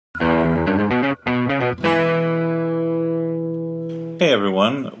Hey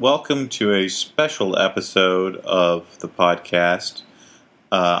everyone, welcome to a special episode of the podcast.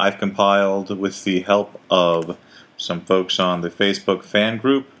 I've compiled, with the help of some folks on the Facebook fan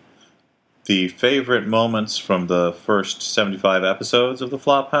group, the favorite moments from the first 75 episodes of the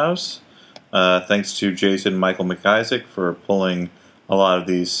Flophouse. Thanks to Jason Michael McIsaac for pulling a lot of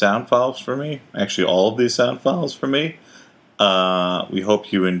these sound files for me. Actually, all of these sound files for me. We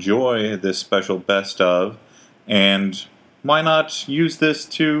hope you enjoy this special best of, and why not use this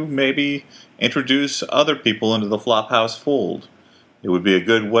to maybe introduce other people into the Flophouse fold? It would be a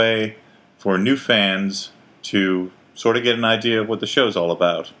good way for new fans to sort of get an idea of what the show's all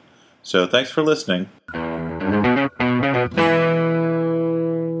about. So thanks for listening.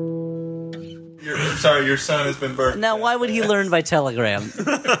 Sorry, your son has been birthed. Now, why would he learn by telegram?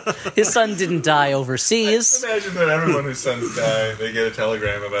 His son didn't die overseas. I imagine that everyone whose sons die, they get a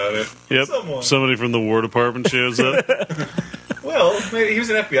telegram about it. Yep. Somebody from the War Department shows up. Well, maybe he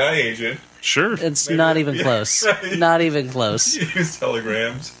was an FBI agent. Sure. It's not even close. Right. Not even close. He used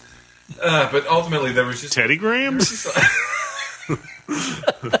telegrams. But ultimately, there was just... Teddygrams?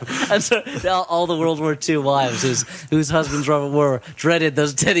 And so, all the World War II wives whose husbands were dreaded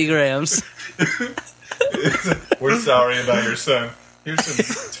those teddygrams. We're sorry about your son. Here's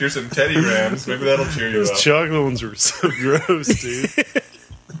some teddygrams. Maybe that'll cheer you up. Those chocolate ones were so gross, dude.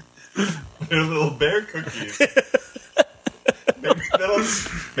 They're little bear cookies.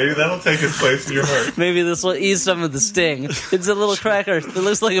 Maybe that'll take its place in your heart. Maybe this will ease some of the sting. It's a little cracker that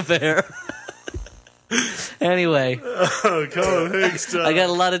looks like a bear. Anyway, Colin Higgs. I got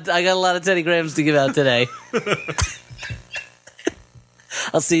a lot of teddygrams to give out today.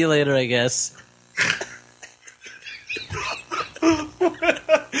 I'll see you later, I guess.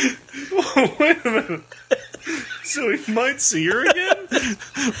 Wait a minute. So we might see her again?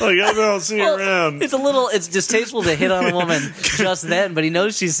 Like, I don't see her around. It's distasteful to hit on a woman just then, but he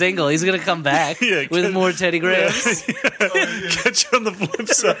knows she's single. He's going to come back with more teddygrams. Yeah. Catch you on the flip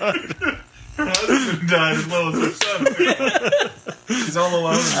side. Her husband died as well as her son. She's all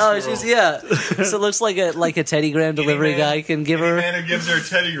alone. So it looks like a teddygram delivery guy can give her. Any man who gives her a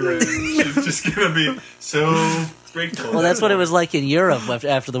teddygram, she's just gonna be so grateful. Well, that's what it was like in Europe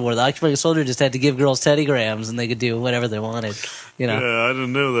after the war. The occupying soldier just had to give girls teddygrams, and they could do whatever they wanted. You know, Yeah, I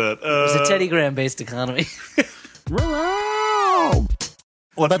didn't know that. it was a teddygram-based economy.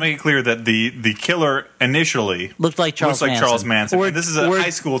 Let's make it clear that the killer initially Looked like Charles Manson. And this is a high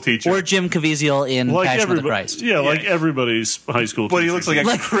school teacher. Or Jim Caviezel in Passion of the Christ. Yeah, like everybody's high school But teacher. he looks like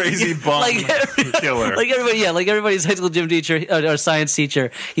a crazy bum killer. Like everybody's high school gym teacher or science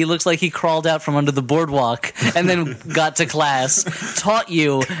teacher. He looks like he crawled out from under the boardwalk and then got to class, taught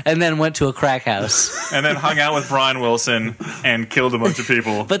you, and then went to a crack house. And then hung out with Brian Wilson and killed a bunch of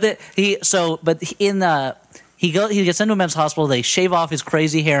people. He gets into a men's hospital. They shave off his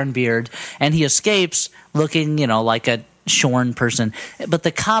crazy hair and beard, and he escapes looking, like a shorn person. But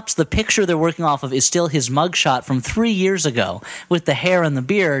the cops, the picture they're working off of is still his mugshot from 3 years ago with the hair and the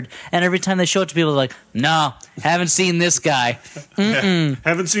beard. And every time they show it to people, they're like, "No, haven't seen this guy.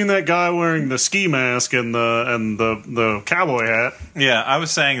 Haven't seen that guy wearing the ski mask and the cowboy hat." Yeah, I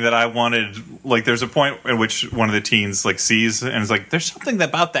was saying that I wanted, there's a point in which one of the teens, sees and is like, there's something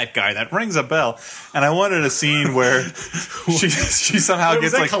about that guy that rings a bell. And I wanted a scene where she somehow Wait,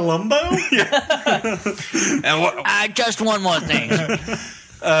 gets, was that Columbo? And Just one more thing."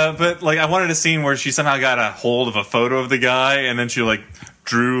 but I wanted a scene where she somehow got a hold of a photo of the guy, and then she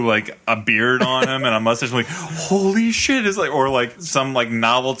drew a beard on him and a mustache. I'm like, holy shit! Is some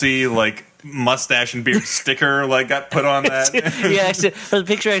novelty mustache and beard sticker got put on that. Yeah, the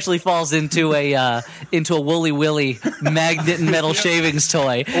picture actually falls into a Woolly Willy magnet and metal shavings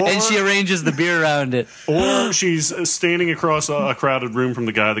toy, and she arranges the beer around it. Or she's standing across a crowded room from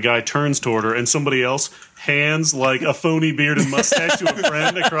the guy. The guy turns toward her, and somebody else hands a phony beard and mustache to a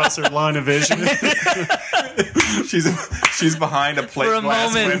friend across her line of vision. She's behind a plate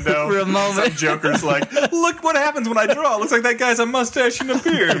glass window. For a moment, some joker's like, "Look what happens when I draw. It looks like that guy's a mustache and a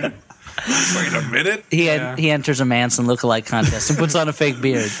beard." Wait a minute. He enters a Manson lookalike contest and puts on a fake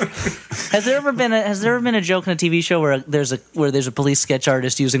beard. Has there ever been a joke in a TV show where there's a police sketch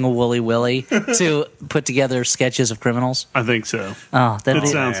artist using a Woolly Willy to put together sketches of criminals? I think so. Oh, it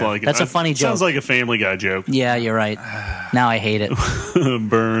sounds like it. That's a funny joke. Sounds like a Family Guy joke. Yeah, you're right. Now I hate it.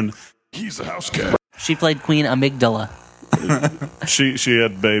 Burn. He's a house cat. She played Queen Amygdala. She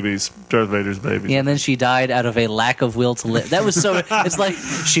had babies, Darth Vader's babies. Yeah, and then she died out of a lack of will to live. That was so. It's like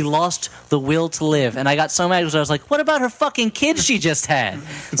she lost the will to live, and I got so mad because I was like, "What about her fucking kids she just had?"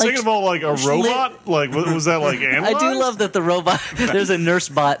 And second of all, like a robot, like was that like I analyzed? do love that the robot. There's a nurse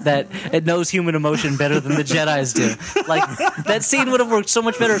bot that it knows human emotion better than the Jedi's do. Like that scene would have worked so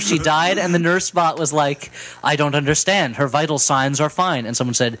much better if she died and the nurse bot was like, "I don't understand. Her vital signs are fine," and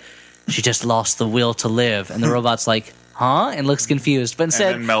someone said, "She just lost the will to live," and the robot's like, "Huh?" and looks confused, but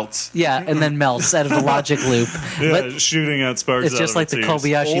instead, And then melts. yeah, and then melts out of the logic loop. Yeah, But shooting out sparks. it's out just of like its the ears.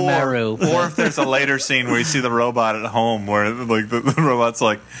 Kobayashi Maru. Or if there's a later scene where you see the robot at home, where like the robot's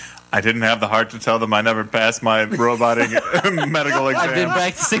like, "I didn't have the heart to tell them I never passed my robotic medical exam." I've been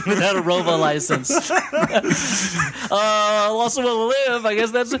practicing without a robo license. Lost the will to live. I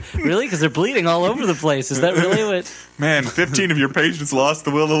guess that's really because they're bleeding all over the place. Is that really what? Man, 15 of your patients lost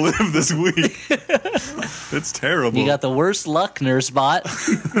the will to live this week. It's terrible. You got the worst luck, nurse bot.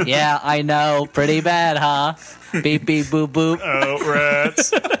 Yeah, I know. Pretty bad, huh? Beep beep boop boop. Oh,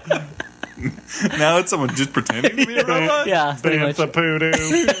 rats. Now it's someone just pretending to be a robot? Yeah, pretty much. Bantha poodoo.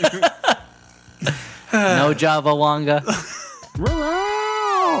 No Java Wanga.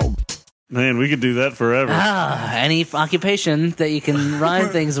 Man, we could do that forever. Any occupation that you can rhyme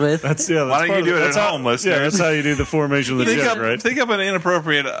things with. That's Why don't you do it at that's how- home, listeners? Yeah, that's how you do the formation of the jet, right? Think up an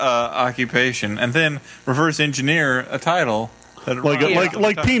inappropriate occupation and then reverse engineer a title. That Like rhymes.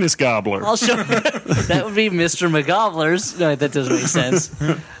 like penis gobbler. I'll show that would be Mr. McGobblers. No, that doesn't make sense.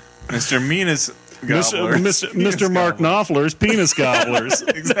 Mr. Meanus Gobbler. Mr. Mark Knopfler's penis gobblers.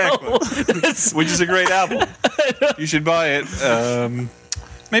 Exactly. Which is a great album. You should buy it.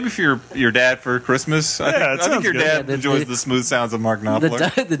 Maybe for your dad for Christmas. I think sounds your good. dad Yeah, enjoys the smooth sounds of Mark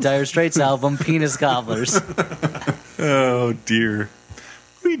Knopfler. The Dire Straits album, Penis Gobblers. Oh dear.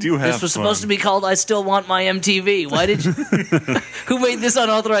 We do have. This was supposed to be called I Still Want My MTV. Why did you... Who made this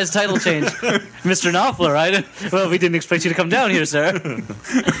unauthorized title change? Mr. Knopfler, well, we didn't expect you to come down here, sir.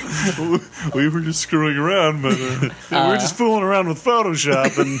 We were just screwing around, but We're just fooling around with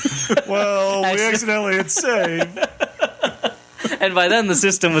Photoshop, and well, we Actually- accidentally hit save. And by then, the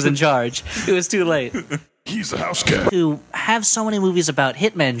system was in charge. It was too late. He's a house cat. To have so many movies about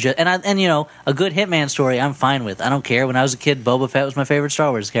hitmen, and you know, a good hitman story, I'm fine with. I don't care. When I was a kid, Boba Fett was my favorite Star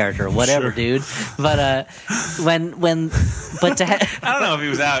Wars character. Whatever, dude. But but to have... I don't know if he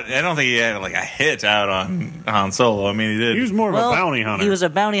was out. I don't think he had like a hit out on Han Solo. I mean, he did. He was more of a bounty hunter. He was a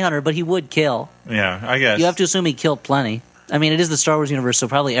bounty hunter, but he would kill. Yeah, I guess. You have to assume he killed plenty. I mean, it is the Star Wars universe, so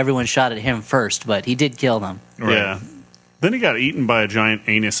probably everyone shot at him first, but he did kill them. Right. Yeah. Then he got eaten by a giant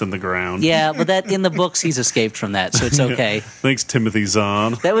anus in the ground. Yeah, but that in the books he's escaped from that, so it's okay. Thanks, Timothy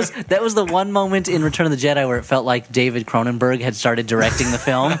Zahn. That was the one moment in Return of the Jedi where it felt like David Cronenberg had started directing the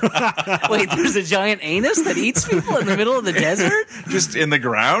film. Wait, there's a giant anus that eats people in the middle of the desert? Just in the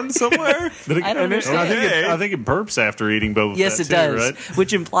ground somewhere. I don't understand. I think it burps after eating Boba Yes, Fett it does, too, right?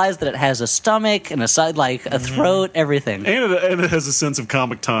 which implies that it has a stomach and a side, like a throat, everything. And it has a sense of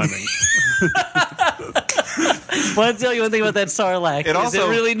comic timing. Want to tell you one thing about that Sarlacc? It It also-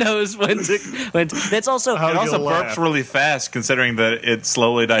 really knows when to. That's also How It also you'll laugh. burps really fast, considering that it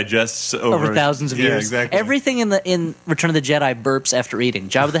slowly digests over thousands of years. Yeah, exactly. Everything in Return of the Jedi burps after eating.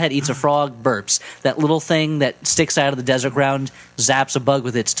 Jabba the Hutt eats a frog, burps. That little thing that sticks out of the desert ground zaps a bug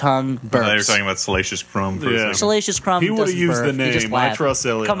with its tongue, I thought you were burps. talking about Salacious Crumb. For Yeah. a second. Salacious Crumb. He would have doesn't used burp. the He just name. I laughed. trust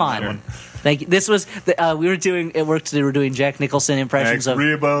Elliot Come on on. that one. Thank you. This was we were doing it worked. They were doing Jack Nicholson impressions Ex of.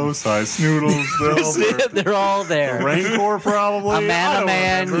 Rebo, size Snoodles, They're all there. Rancor, probably. A man,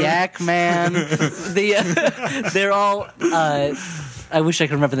 remember. yak man. They're all. I wish I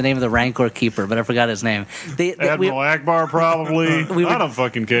could remember the name of the Rancor keeper, but I forgot his name. Admiral Akbar, probably. We were- I don't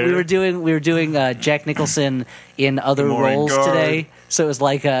fucking care. We were doing Jack Nicholson in other Morning roles Guard. today, so it was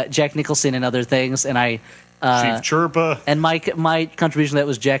like Jack Nicholson in other things, and I. Chief Chirpa. And my contribution to that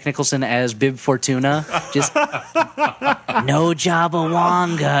was Jack Nicholson as Bib Fortuna, just no Jabba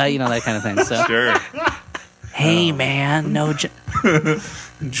Wanga, you know, that kind of thing. So Sure. hey man, no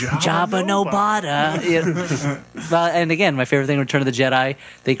Jabba no Bada. Yeah. Well, and again, my favorite thing in Return of the Jedi,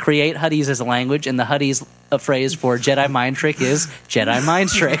 they create Hutties as a language, and the Hutties a phrase for Jedi mind trick is Jedi mind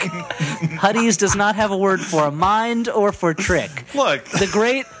trick. Hutties does not have a word for a mind or for trick. Look, The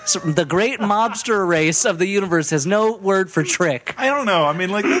great mobster race of the universe has no word for trick. I don't know. I mean,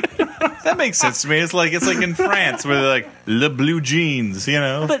 like, That makes sense to me. It's like in France where they're like le blue jeans, you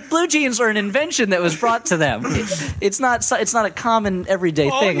know. But blue jeans are an invention that was brought to them. It's not a common everyday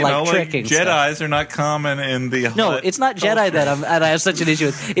thing like tricking. Like Jedis stuff. are not common in the No, it's not Jedi that I have such an issue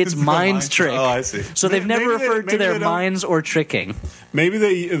with. It's mind trick. Oh, I see. So they've never referred to their minds or tricking. Maybe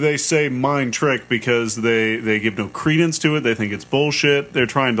they say mind trick because they give no credence to it. They think it's bullshit. They're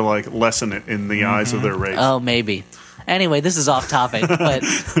trying to like lessen it in the eyes of their race. Oh, maybe. Anyway, this is off topic, but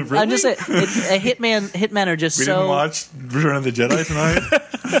Really? I'm just saying, a hitmen are just We so. didn't watch Return of the Jedi tonight.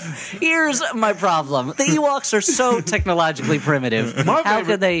 Here's my problem: the Ewoks are so technologically primitive. My How favorite-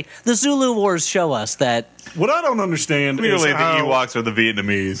 could they? The Zulu Wars show us that. What I don't understand is Clearly, the how Ewoks are the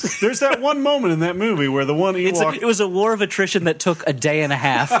Vietnamese. there's that one moment in that movie where the one Ewok It was a war of attrition that took a day and a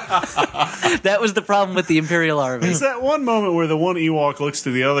half. That was the problem with the Imperial Army. There's that one moment where the one Ewok looks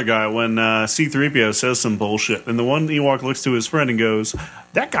to the other guy when C-3PO says some bullshit, and the one Ewok looks to his friend and goes,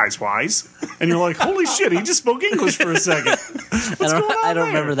 "That guy's wise." And you're like, "Holy shit, he just spoke English for a second." I don't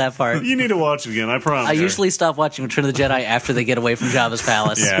remember that part. You need to watch it again, I promise. I usually stop watching Return of the Jedi after they get away from Jabba's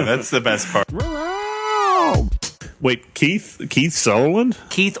palace. Yeah, that's the best part. Wait, Keith Sutherland?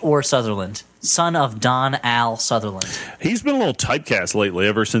 Keith or Sutherland, son of Don Al Sutherland. He's been a little typecast lately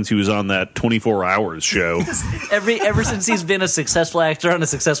ever since he was on that 24 Hours show. Ever since he's been a successful actor on a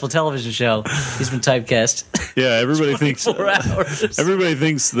successful television show, he's been typecast. Yeah, everybody thinks 4 hours. everybody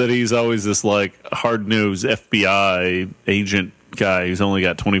thinks that he's always this like hard-nosed FBI agent guy who's only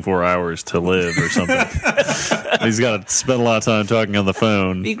got 24 hours to live or something. He's got to spend a lot of time talking on the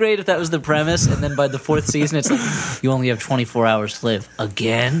phone. It'd be great if that was the premise, and then by the 4th season, it's like, you only have 24 hours to live.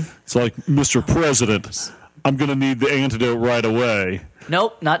 Again? It's like, Mr. President, I'm going to need the antidote right away.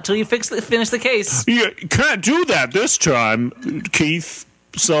 Nope, not till you finish the case. You can't do that this time, Keith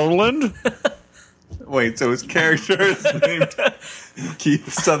Sutherland. Wait, so his character is named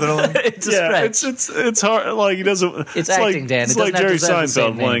Keith Sutherland? It's a stretch. it's hard. Like he doesn't. It's acting, like, Dan. It's It doesn't like have Jerry to have the same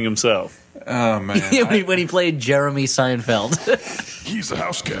Seinfeld name. playing himself. Oh, man. when he played Jeremy Seinfeld. He's a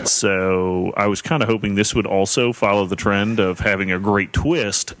house cat. So I was kind of hoping this would also follow the trend of having a great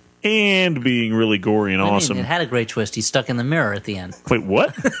twist and being really gory and awesome. It had a great twist. He's stuck in the mirror at the end. Wait,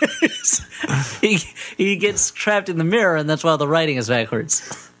 what? He gets trapped in the mirror, and that's why the writing is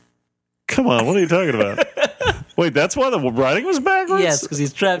backwards. Come on, what are you talking about? Wait, that's why the writing was backwards? Yes, because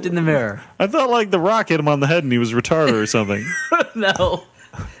he's trapped in the mirror. I thought like the rock hit him on the head and he was retarded or something. No,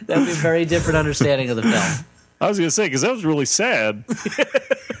 that would be a very different understanding of the film. I was going to say, because that was really sad.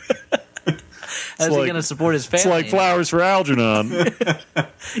 How's he like- going to support his It's family? like flowers for Algernon.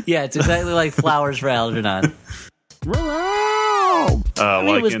 Yeah, it's exactly like Flowers for Algernon. I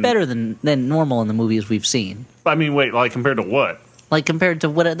mean, it was better than normal in the movies we've seen. I mean, wait, like compared to what? Like compared to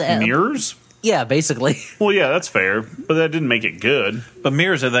what? Mirrors? Yeah, basically. Well, yeah, that's fair, but that didn't make it good. But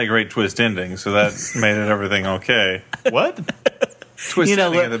Mirrors had that great twist ending, so that made it everything okay. What? Twist You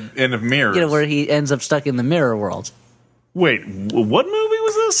know, ending at the end of Mirrors. You know, where he ends up stuck in the mirror world. Wait, what movie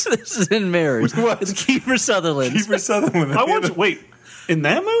was this? This is in Mirrors. What? It's Kiefer Sutherland. Kiefer Sutherland. I watched. Wait, in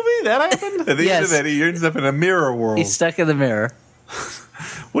that movie that happened? At the end Yes. of that, he ends up in a mirror world. He's stuck in the mirror.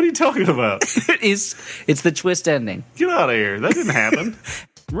 What are you talking about? It's the twist ending. Get out of here! That didn't happen.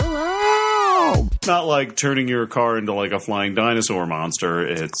 Not like turning your car into like a flying dinosaur monster.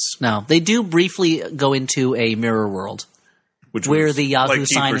 It's No, they do briefly go into a mirror world which where was- the Yahoo like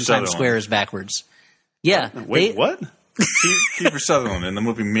sign Kiefer in Times Sutherland. Square is backwards. Yeah. Wait, they- what? Kiefer Sutherland in the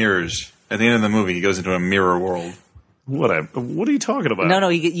movie Mirrors. At the end of the movie, he goes into a mirror world. What are you talking about? No,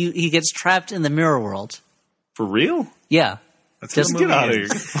 he gets trapped in the mirror world. For real? Yeah. That's Just what the Get movie out of here!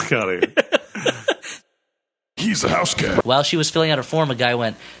 is. Get the fuck out of here! He's a house cat. While she was filling out her form, a guy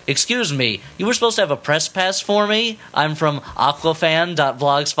went, "Excuse me, you were supposed to have a press pass for me? I'm from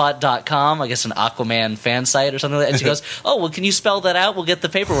aquafan.blogspot.com, I guess an Aquaman fan site or something like that." And she goes, "Oh, well, can you spell that out? We'll get the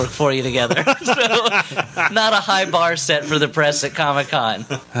paperwork for you together." So, not a high bar set for the press at Comic-Con.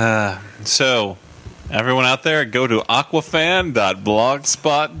 So, everyone out there, go to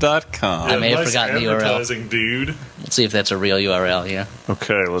aquafan.blogspot.com. I may have Nice forgotten the URL. advertising, dude. Let's see if that's a real URL, yeah.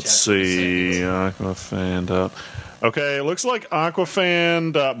 Okay, let's see. Aquafan. Okay, it looks like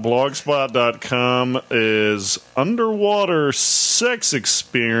aquafan.blogspot.com is underwater sex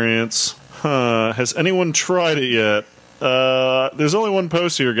experience. Has anyone tried it yet? There's only one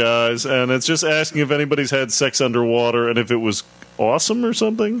post here, guys, and it's just asking if anybody's had sex underwater and if it was awesome or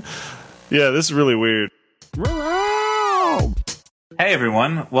something. Yeah, this is really weird. Hey,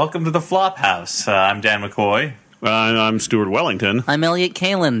 everyone. Welcome to the Flophouse. I'm Dan McCoy. I'm Stuart Wellington. I'm Elliot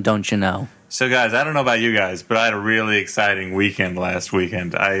Kalin, don't you know? So, guys, I don't know about you guys, but I had a really exciting weekend last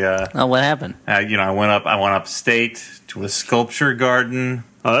weekend. Oh, what happened? I went upstate to a sculpture garden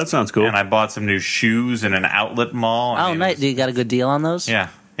Oh, that sounds cool. And I bought some new shoes in an outlet mall. Oh, nice. You got a good deal on those? Yeah.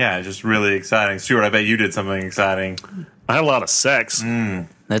 Yeah, just really exciting. Stuart, I bet you did something exciting. I had a lot of sex.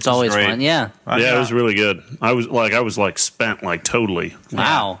 That's always great. fun. Yeah. Yeah, it was really good. I was spent like totally.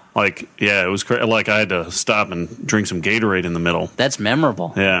 Wow. Like, yeah, it was like I had to stop and drink some Gatorade in the middle. That's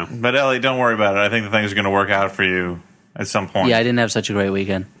memorable. Yeah. But Ellie, don't worry about it. I think the thing's going to work out for you at some point. Yeah, I didn't have such a great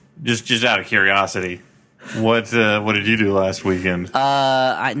weekend. Just out of curiosity, what did you do last weekend?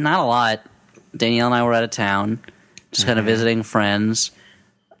 Not a lot. Danielle and I were out of town, just kind of visiting friends.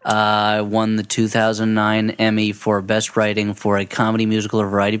 I won the 2009 Emmy for Best Writing for a comedy, musical, or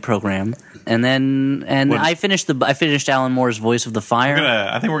variety program, I finished Alan Moore's Voice of the Fire.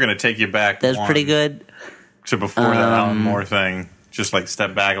 I think we're gonna take you back. That was pretty good. So before that Alan Moore thing, just like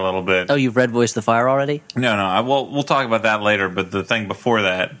step back a little bit. Oh, you've read Voice of the Fire already? No. We'll talk about that later. But the thing before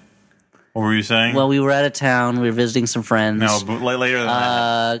that, what were you saying? Well, we were out of town. We were visiting some friends. No, but later than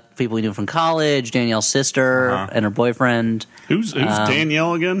that. People we knew from college, Danielle's sister and her boyfriend. Who's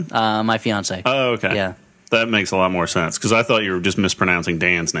Danielle again? My fiance. Oh, okay. Yeah. That makes a lot more sense because I thought you were just mispronouncing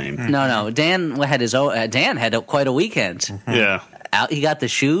Dan's name. No. Dan had his own. Dan had quite a weekend. Yeah. He got the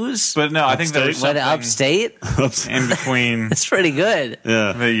shoes. But no, I think there was Went something upstate. in between It's pretty good.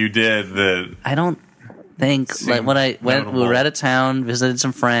 Yeah. that you did that. I don't think Seemed when I went, we were notable. out of town, visited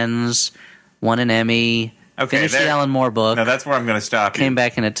some friends, won an Emmy, Okay, finished the there- Alan Moore book, No, that's where I'm going to stop you. came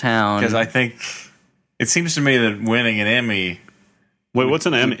back into town. Because I think it seems to me that winning an Emmy Wait, what's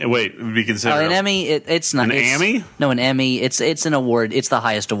an Emmy? Wait, would be considered. An Emmy, it's not An it's- Emmy? No, an Emmy. It's an award. It's the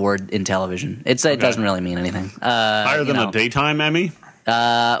highest award in television. It doesn't really mean anything. higher than a daytime Emmy?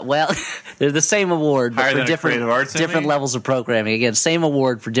 Well, they're the same award, but Higher for than a different Creative Arts different Emmy? levels of programming. Again, same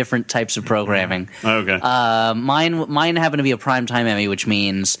award for different types of programming. Okay. Mine happened to be a primetime Emmy, which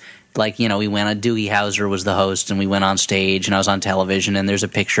means we went on. Doogie Howser was the host, and we went on stage, and I was on television, and there's a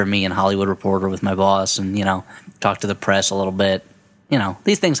picture of me and Hollywood Reporter with my boss, and talked to the press a little bit.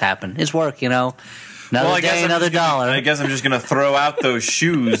 These things happen. It's work. Another day, another dollar. I guess I'm just going to throw out those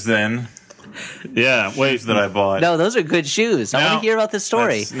shoes then. yeah. Wait. That I bought. No, those are good shoes. I No, want to hear about this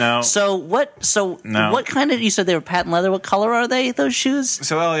story. no. So what? So No. what kind of? You said they were patent leather. What color are they? Those shoes?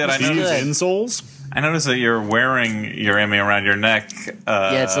 So Elliot, I Do you use noticed, insoles? I noticed that you're wearing your Emmy around your neck.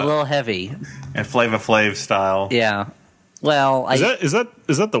 Yeah, it's a little heavy. in Flava Flav style. Yeah. Well, Is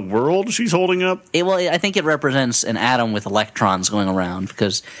that the world she's holding up? I think it represents an atom with electrons going around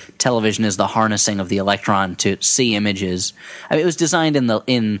because television is the harnessing of the electron to see images. I mean, it was designed in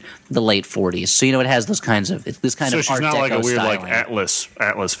the late 40s, so it has those kinds of this kind So of she's Art not like a Deco weird styling.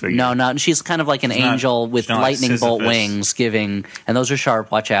 Atlas figure. No, not. She's kind of like an angel with she's not like lightning bolt Sisyphus. wings, and those are sharp.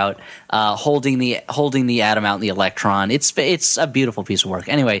 Watch out! Holding the atom out in the electron. It's a beautiful piece of work.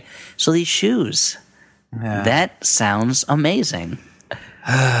 Anyway, so these shoes. Yeah. That sounds amazing.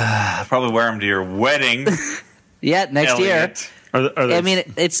 I'll probably wear them to your wedding. Yeah, next year. Elliot. Are they, I mean,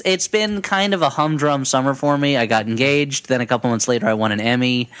 it's been kind of a humdrum summer for me. I got engaged, then a couple months later, I won an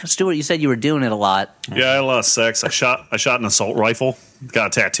Emmy. Stuart, you said you were doing it a lot. yeah, I had a lot of sex. I shot an assault rifle.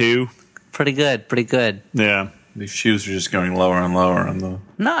 Got a tattoo. Pretty good, pretty good. Yeah. These shoes are just going lower and lower on the.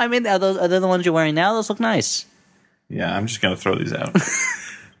 No, I mean, are they the ones you're wearing now? Those look nice. Yeah, I'm just going to throw these out.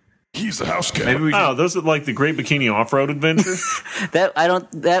 He's a house cat. Maybe we should. Oh, those are like the Great Bikini Off-Road Adventure.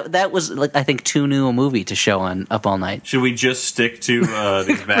 That was I think too new a movie to show on Up All Night. Should we just stick to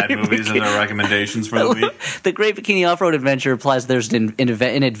these bad movies as our recommendations for the week? The Great Bikini Off-Road Adventure implies there's an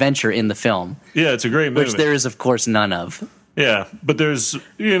adventure in the film, Yeah, it's a great movie. which there is, of course, none of. Yeah, but there's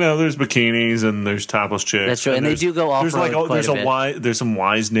bikinis and there's topless chicks. That's true, and they there's- do go There's off-road quite a bit. there's some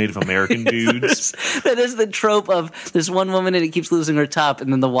wise Native American dudes. That is the trope of there's one woman and it keeps losing her top,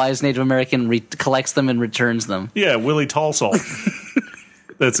 and then the wise Native American collects them and returns them. Yeah, Willie Tallsall.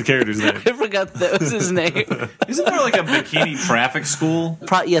 That's the character's name. I forgot that was his name. Isn't there like a bikini traffic school?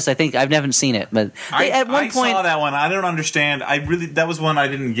 Yes, I think I've never seen it, but at one I point, saw that one. I don't understand. That was one I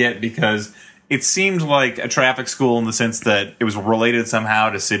didn't get because it seemed like a traffic school in the sense that it was related somehow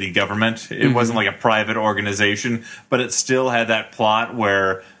to city government. It wasn't like a private organization, but it still had that plot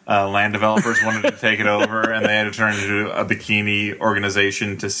where land developers wanted to take it over and they had to turn it into a bikini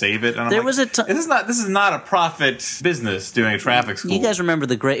organization to save it. And I'm There like, was a t- this is not a profit business doing a traffic school. you guys remember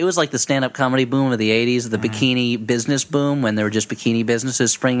it was like the stand-up comedy boom of the 80s, the bikini business boom when there were just bikini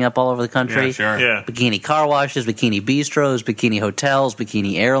businesses springing up all over the country. Yeah, sure. Yeah. Bikini car washes, bikini bistros, bikini hotels,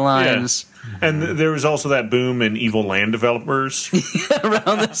 bikini airlines. And there was also that boom in evil land developers.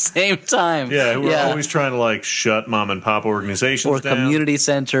 Around the same time. Yeah, who were always trying to like shut mom and pop organizations or down. community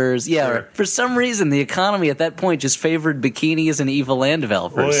centers. Yeah, Sure. for some reason, the economy at that point just favored bikinis and evil land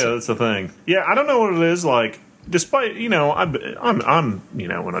developers. Well, yeah, that's the thing. Yeah, I don't know what it is. Like, despite I'm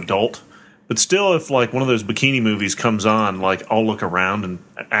an adult, but still, if like one of those bikini movies comes on, like I'll look around and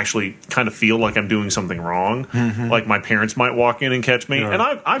actually kind of feel like I'm doing something wrong. Like my parents might walk in and catch me, and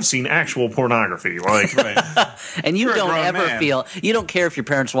I've seen actual pornography, like And you You're a don't grown ever man. you don't care if your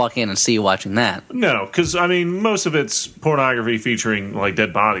parents walk in and see you watching that. no, because I mean most of it's pornography featuring like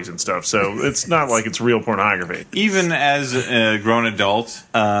dead bodies and stuff, so it's not like it's real pornography. Even as a grown adult,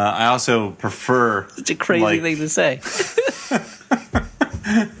 I also prefer It's a crazy thing to say.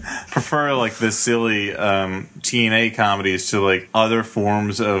 like the silly TNA comedies to like other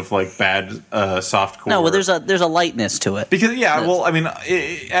forms of like bad softcore. No, well, there's a lightness to it. because well, I mean,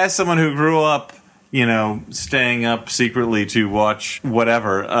 as someone who grew up, staying up secretly to watch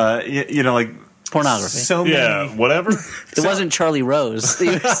whatever, like Pornography. So many. Yeah, whatever. It wasn't Charlie Rose that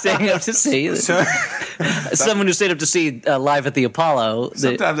you were staying up to see. So, Someone who stayed up to see live at the Apollo.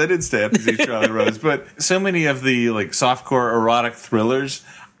 sometimes I did stay up to see Charlie Rose, but so many of the like softcore erotic thrillers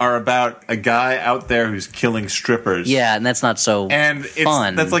are about a guy out there who's killing strippers. Yeah, and that's not so And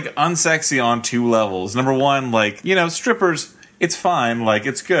fun. that's like unsexy on two levels. Number one, like, strippers, it's fine, like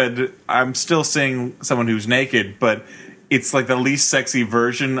it's good. I'm still seeing someone who's naked, but it's like the least sexy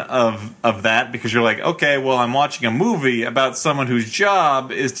version of that, because you're like, okay, well, I'm watching a movie about someone whose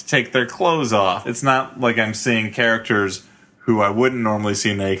job is to take their clothes off. It's not like I'm seeing characters who I wouldn't normally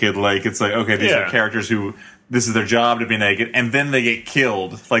see naked. Like, it's like, okay, these are characters who this is their job to be naked, and then they get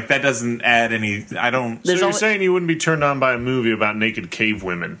killed. Like, that doesn't add any. I don't. So you're saying you wouldn't be turned on by a movie about naked cave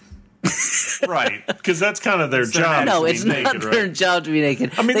women? Right. Because that's kind of their job. no, to be it's naked, not right? their job to be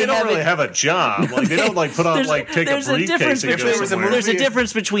naked. I mean, they don't have really it- have a job. Like they don't like put on take a there's briefcase and go somewhere. There's a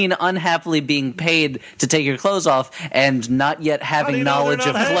difference between unhappily being paid to take your clothes off and not yet How do having you know they're knowledge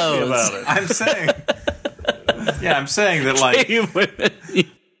of not happy clothes. about it? I'm saying. Yeah, I'm saying that, like.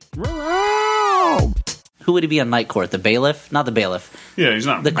 Who would he be on Night Court? The bailiff? Not the bailiff. Yeah, he's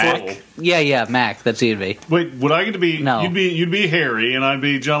not The Mac. court. Yeah, Mac. That's who he'd be. Wait, would I get to be? No. You'd be Harry, and I'd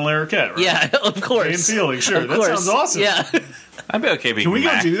be John Larroquette, right? Yeah, of course. Ian Fielding, sure. Of That course. sounds awesome. Yeah. I'd be okay being Can we go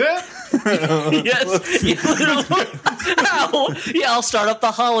Mac. do that? Yes. Ow. Yeah, I'll start up the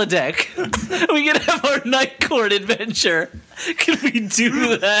holodeck. We can have our Night Court adventure. Can we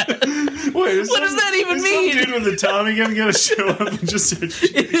do that? Wait, What does that even mean? Some dude with a Tommy gun gonna show up and just start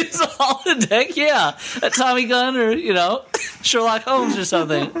shooting? It's a holodeck, yeah. A Tommy gun or, Sherlock Holmes or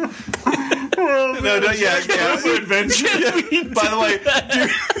something. No, yeah. Adventure.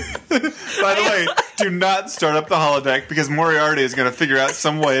 By the way, do not start up the holodeck, because Moriarty is going to figure out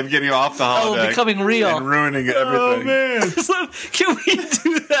some way of getting off the holodeck. Becoming real. And ruining Oh everything. man. Can we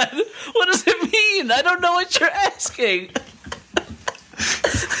do that? What does it mean? I don't know what you're asking.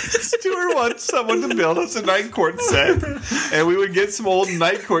 Stuart wants someone to build us a Night Court set, and we would get some old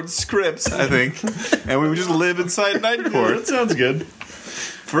Night Court scripts, I think, and we would just live inside Night Yeah, Court that sounds good.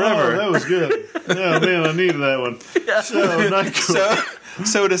 forever. Oh, that was good. Oh man, I needed that one. So Night Court.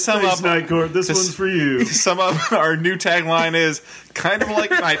 So to sum Thanks, up, Night Court. This one's for you. our new tagline is kind of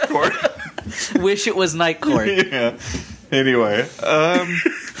like Night Court. Wish it was Night Court. Yeah. Anyway,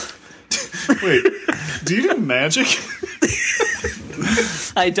 Wait, do you do magic?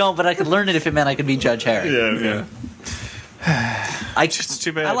 I don't, but I could learn it if it meant I could be Judge Harry. Yeah. it's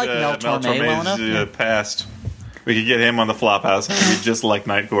too bad. I like Mel Torme well enough. Yeah. Passed. We could get him on the Flophouse, and he'd be just like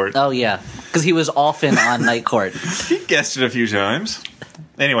Night Court. Oh, yeah. Because he was often on Night Court. He guessed it a few times.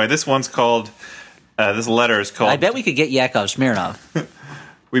 Anyway, this one's called. This letter is called. I bet we could get Yakov Smirnov.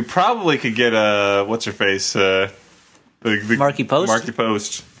 We probably could get what's her face? The Marky Post? Marky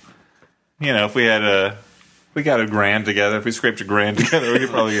Post. If we had we got a grand together. If we scraped a grand together, we could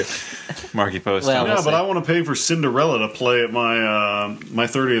probably get Marky Post. Well, Yeah, we'll but see. I want to pay for Cinderella to play at my my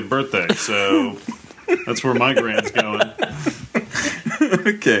 30th birthday, so that's where my grand's going.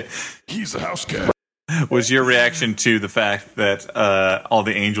 Okay. He's a house cat. Was your reaction to the fact that all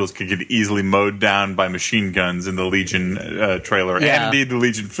the angels could get easily mowed down by machine guns in the Legion trailer, Yeah. and indeed the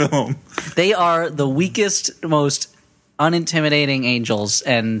Legion film? They are the weakest, most unintimidating angels,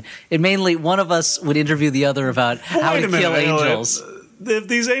 and it mainly one of us would interview the other about how Wait to a minute, kill Elliot. angels. If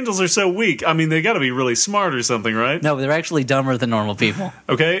these angels are so weak, I mean, they got to be really smart or something, right? No, they're actually dumber than normal people.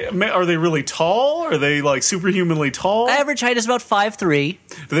 Okay, are they really tall? Are they like superhumanly tall? Average height is about 5'3".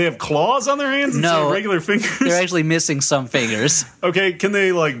 Do they have claws on their hands instead No. of regular fingers? They're actually missing some fingers. Okay, can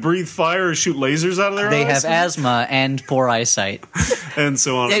they like breathe fire or shoot lasers out of their They eyes? have asthma and poor eyesight. and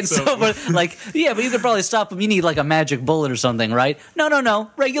so on. And so, but you could probably stop them. You need like a magic bullet or something, right? No.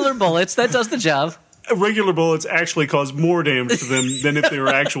 Regular bullets. That does the job. regular bullets actually cause more damage to them than if they were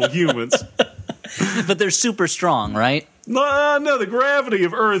actual humans. But they're super strong, right? No, the gravity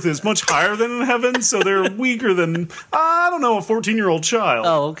of Earth is much higher than in heaven, so they're weaker than, I don't know, a 14-year-old child.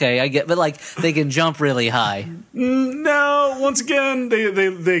 Oh, okay, I get, but like they can jump really high. No, once again,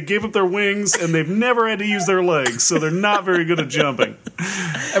 they gave up their wings, and they've never had to use their legs, so they're not very good at jumping.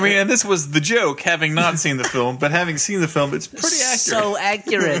 I mean, and this was the joke, having not seen the film, but having seen the film, it's pretty accurate. So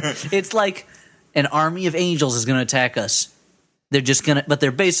accurate. It's like an army of angels is going to attack us. But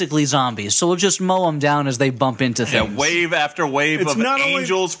they're basically zombies. So we'll just mow them down as they bump into things. Yeah, wave after wave It's of not only-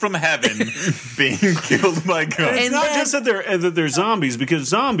 angels from heaven being killed by guns. It's And not then- just that they're zombies, because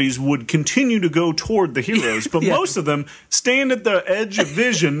zombies would continue to go toward the heroes, but Yeah. most of them stand at the edge of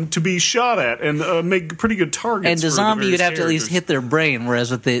vision to be shot at and make pretty good targets. And for a the zombie, you'd various have to at least characters. hit their brain,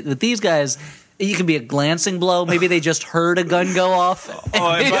 whereas with these guys, you can be a glancing blow. Maybe they just heard a gun go off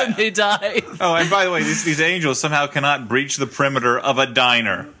and they die. Oh, and by the way, these angels somehow cannot breach the perimeter of a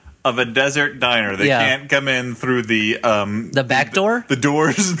diner, of a desert diner. They Yeah. can't come in through the back door? The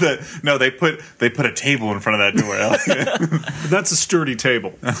doors that they put a table in front of that door. That's a sturdy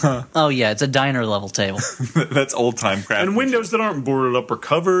table. Oh, yeah, it's a diner level table. That's old time crap. And windows that aren't boarded up or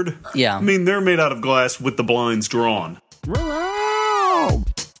covered. Yeah. I mean, they're made out of glass with the blinds drawn.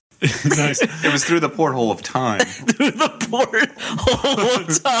 Nice. It was through the porthole of time. The porthole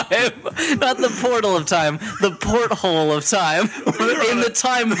of time. Not the portal of time, the porthole of time. In the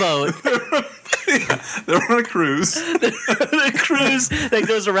time boat. They're on a cruise. The cruise that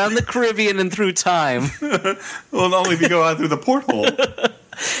goes around the Caribbean and through time. Well, only if you go out through the porthole.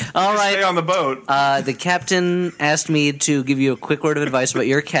 All Stay right. on the boat. The captain asked me to give you a quick word of advice about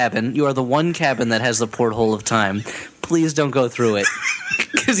your cabin. You are the one cabin that has the porthole of time. Please don't go through it,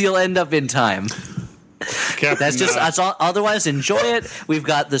 because you'll end up in time. Captain, That's all. Otherwise, enjoy it. We've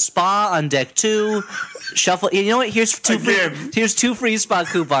got the spa on deck 2. Shuffle. You know what? Here's two free spa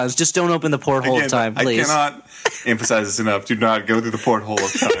coupons. Just don't open the porthole Again, of time, please. I cannot emphasize this enough. Do not go through the porthole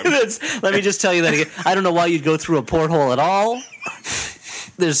of time. Let me just tell you that again. I don't know why you'd go through a porthole at all.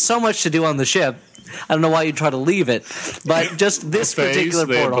 There's so much to do on the ship. I don't know why you'd try to leave it, but just this particular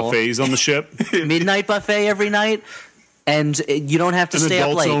they have porthole. buffets on the ship. Midnight buffet every night, and you don't have to An stay up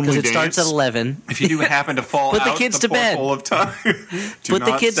adults late because only it starts at dance. 11. If you do happen to fall Put the out kids the to bed. porthole of time, do Put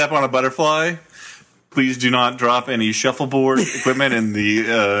the not kids- step on a butterfly. Please do not drop any shuffleboard equipment in the.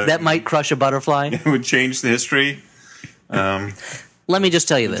 That might crush a butterfly. It would change the history. Let me just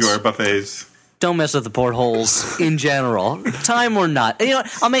tell you Do this. our buffets. Don't mess with the portholes in general, time or not. You know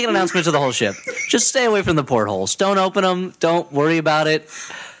what? I'll make an announcement to the whole ship. Just stay away from the portholes. Don't open them. Don't worry about it.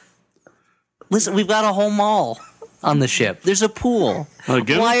 Listen, we've got a whole mall on the ship. There's a pool.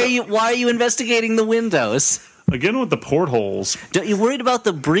 Again Why are you investigating the windows? Again with the portholes. Don't you worried about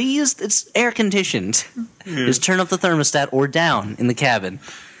the breeze? It's air conditioned. Just turn up the thermostat or down in the cabin.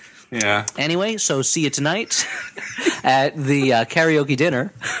 Yeah. Anyway, so see you tonight at the karaoke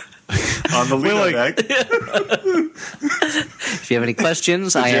dinner. On the Lido deck. If you have any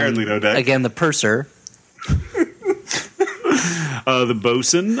questions, I Jared am Leto deck. again the purser. The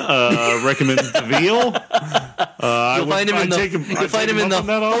bosun recommends the veal. You'll find him in the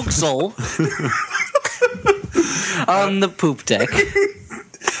forecastle on the poop deck,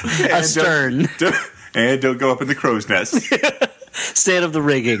 astern, And don't go up in the crow's nest. stay out of the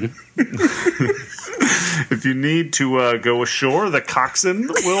rigging. If you need to go ashore, the coxswain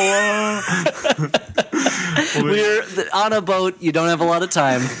will. We're on a boat. You don't have a lot of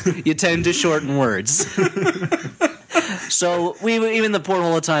time. You tend to shorten words. So even the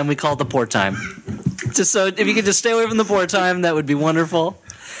porthole of time, we call it the port time. Just so if you could just stay away from the port time, that would be wonderful.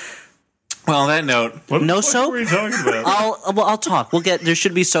 Well, on that note, What No the fuck soap? were you talking about? I'll talk. There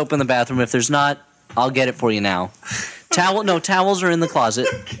should be soap in the bathroom. If there's not, I'll get it for you now. Towels are in the closet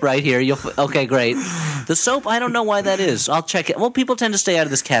right here. Okay, great. The soap, I don't know why that is. I'll check it. Well, people tend to stay out of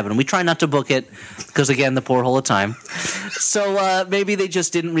this cabin. We try not to book it because, again, the porthole of time. So maybe they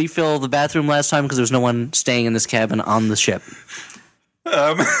just didn't refill the bathroom last time because there's no one staying in this cabin on the ship.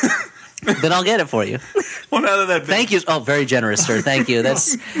 Then I'll get it for you. well, now that Thank you. Oh, very generous, sir. Thank you.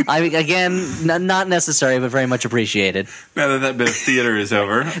 That's not necessary, but very much appreciated. now that bit of theater is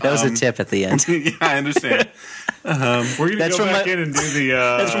over, That was a tip at the end. yeah, I understand. We're gonna That's go from back my- in and do the.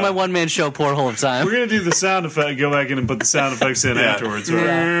 That's from my one-man show, Porthole of Time. We're gonna do the sound effect. Go back in and put the sound effects in Yeah. afterwards.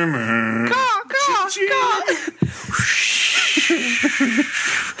 Right?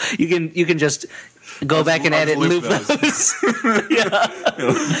 You can just go back and I'll edit and loop loop those.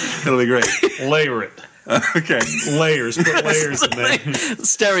 It'll be great. Layer it. Okay. Layers. Put layers in there.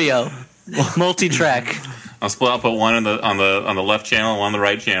 Stereo, multi-track. I'll put one on the left channel, one on the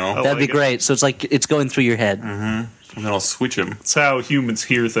right channel, Oh. That'd be like it. great. So it's like it's going through your head. and then I'll switch them. That's how humans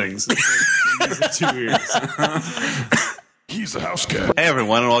hear things. for 2 years. He's a house cat. Hey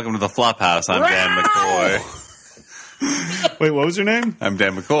everyone, and welcome to the Flophouse. I'm Dan McCoy. Wait, what was your name? I'm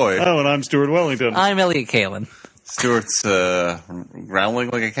Dan McCoy. Oh, and I'm Stuart Wellington. I'm Elliot Kalin. Stuart's growling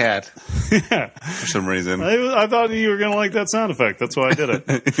like a cat for some reason. I thought you were going to like that sound effect. That's why I did it.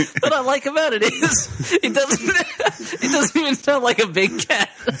 What I like about it is it doesn't even sound like a big cat.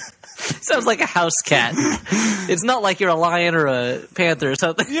 It sounds like a house cat. It's not like you're a lion or a panther or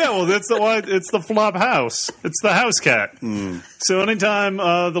something. Yeah, well, that's it's the flop house. It's the house cat. So anytime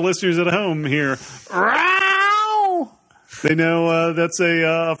the listeners at home hear "Row," they know that's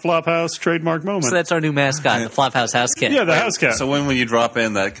a flop house trademark moment. So that's our new mascot, the Flophouse house cat. Yeah, the house cat. So when will you drop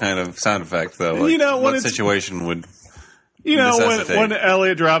in that kind of sound effect, though? Like, You know, when what it's- situation would... You know, necessitate. when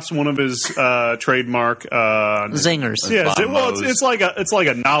Elliot drops one of his Zingers. trademark, Yeah. it's like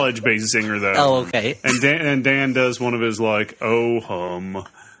a knowledge based zinger though. Oh, okay. And Dan does one of his like oh hum,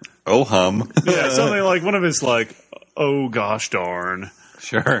 Oh, hum. yeah, something like one of his like oh gosh darn.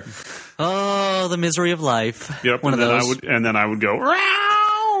 Sure. Oh, the misery of life. Yep. One and of then those. then I would go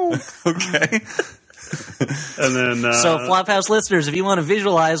Row! Okay. And then So, Flophouse listeners, if you want to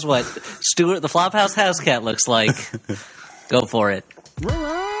visualize what Stuart the Flophouse house cat looks like, go for it.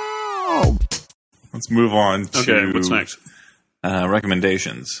 Let's move on to okay, what's next?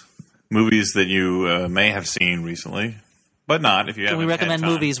 recommendations. Movies that you may have seen recently, but not if you Can haven't we had recommend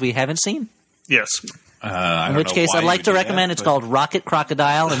time. movies we haven't seen? Yes. In which case, I'd like to recommend it's called Rocket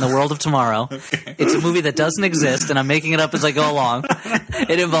Crocodile in the World of Tomorrow. It's a movie that doesn't exist, and I'm making it up as I go along.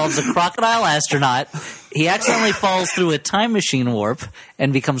 It involves a crocodile astronaut. He accidentally falls through a time machine warp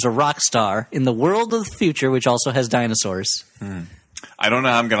and becomes a rock star in the world of the future, which also has dinosaurs. I don't know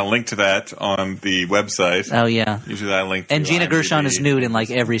how I'm going to link to that on the website. Oh, yeah. Usually I link to And Gina IMDb. Gershon is nude in, like,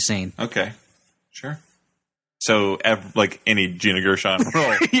 every scene. Okay. Sure. So, like any Gina Gershon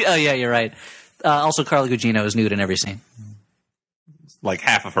role. Oh, yeah, you're right. Also, Carla Gugino is nude in every scene. Like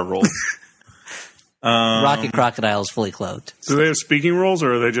half of her roles. Rocket Crocodile is fully clothed. Do they have speaking roles,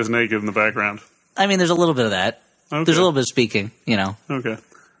 or are they just naked in the background? I mean, there's a little bit of that. Okay. There's a little bit of speaking, you know. Okay.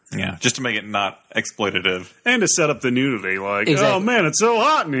 Yeah, just to make it not exploitative. And to set up the nudity, like, Exactly. oh man, it's so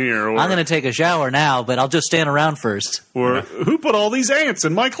hot in here. Or, I'm going to take a shower now, but I'll just stand around first. or who put all these ants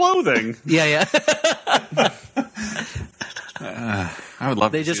in my clothing? Yeah, yeah. I would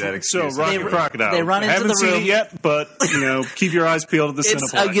love They to just- see that So, excuse. Rocket Crocodile. they run into Haven't the seen room. it yet, but, keep your eyes peeled at the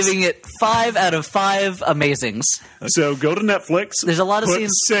It's, Cineplex. I'm giving it 5 out of 5 amazings. So, go to Netflix. There's a lot of put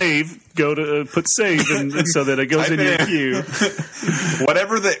scenes- save. Go to put save so that it goes Type in it your in. queue.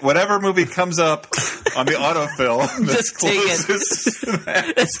 Whatever movie comes up on the autofill, that's Just take it. closest to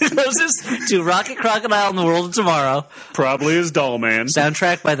that. It's the closest to Rocket Crocodile in the World of Tomorrow. Probably is Doll Man.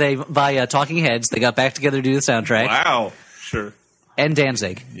 Soundtrack by Talking Heads. They got back together to do the soundtrack. Wow, Sure. And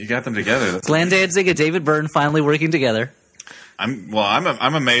Danzig. you got them together. That's Glenn Danzig and David Byrne finally working together. I'm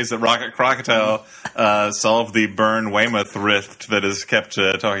amazed that Rocket Crocodile solved the Byrne Weymouth rift that has kept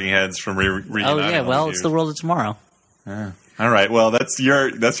Talking Heads from reuniting. Oh, yeah. Well, it's the World of Tomorrow. All right. Well, that's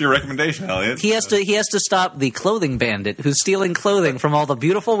your recommendation, Elliot. He has to stop the clothing bandit who's stealing clothing from all the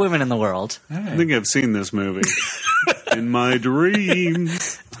beautiful women in the world. I think I've seen this movie. In my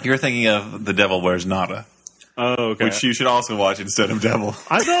dreams. You're thinking of The Devil Wears Nada, Oh, okay. which you should also watch instead of Devil.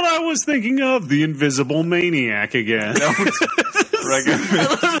 I thought I was thinking of The Invisible Maniac again.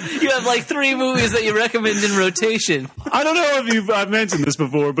 Recommend- You have like 3 movies that you recommend in rotation. I don't know if I've mentioned this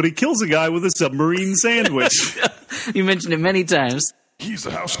before, but he kills a guy with a submarine sandwich. You mentioned it many times. He's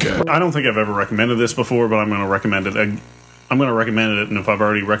a house cat. I don't think I've ever recommended this before, but I'm going to recommend it. I'm going to recommend it, and if I've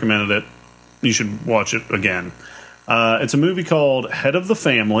already recommended it, you should watch it again. It's a movie called Head of the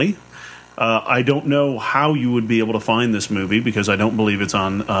Family. I don't know how you would be able to find this movie because I don't believe it's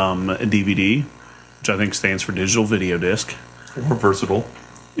on DVD, which I think stands for digital video disc. Or versatile.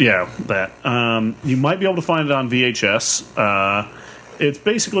 Yeah, that. You might be able to find it on VHS. It's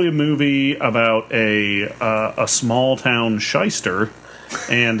basically a movie about a small town shyster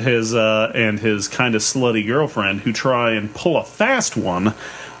and his kind of slutty girlfriend who try and pull a fast one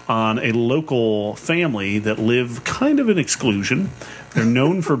on a local family that live kind of in exclusion. They're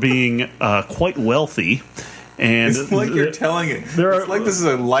known for being quite wealthy. And It's like you're telling it. There are- It's like this is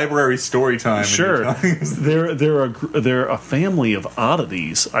a library story time. Sure, they're a family of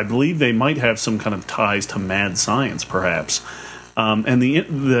oddities. I believe they might have some kind of ties to mad science, perhaps. And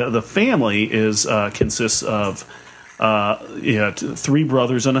the family consists of 3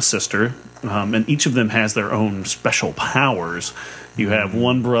 brothers and a sister, and each of them has their own special powers. You have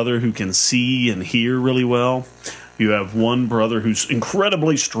one brother who can see and hear really well. You have one brother who's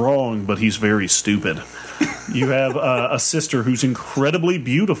incredibly strong, but he's very stupid. You have a sister who's incredibly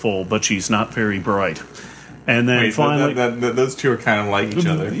beautiful, but she's not very bright. And then finally, those two are kind of like each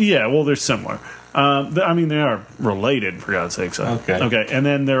other. yeah, well, they're similar. I mean, they are related, for God's sake. Okay, and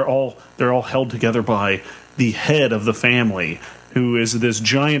then they're all held together by the head of the family, who is this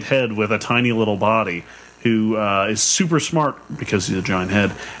giant head with a tiny little body, who is super smart because he's a giant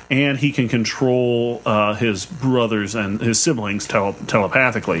head, and he can control his brothers and his siblings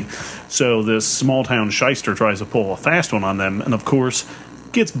telepathically. So this small town shyster tries to pull a fast one on them, and of course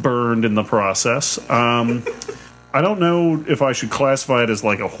gets burned in the process. I don't know if I should classify it as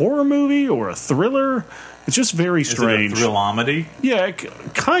like a horror movie or a thriller. It's just very strange. Is it a thrillomedy? Yeah,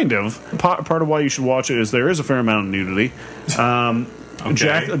 kind of. Part of why you should watch it is there is a fair amount of nudity.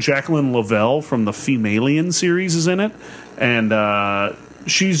 Okay. Jacqueline Lavelle from the Femalien series is in it, and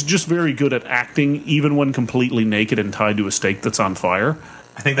she's just very good at acting, even when completely naked and tied to a stake that's on fire.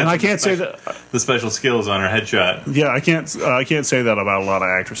 I think And I can't say that. the special skills on her headshot. Yeah, I can't say that about a lot of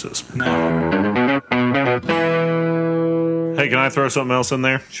actresses. Hey, can I throw something else in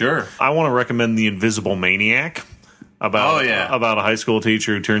there? Sure. I want to recommend The Invisible Maniac. About a high school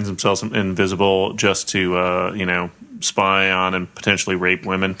teacher who turns himself invisible just to spy on and potentially rape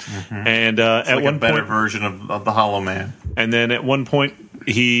women. Mm-hmm. And at like one a better point, version of the Hollow Man. And then at one point,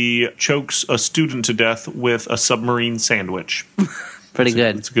 he chokes a student to death with a submarine sandwich. Pretty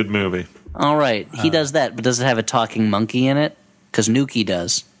good. It's a good movie. All right. He does that, but does it have a talking monkey in it? Because Nuki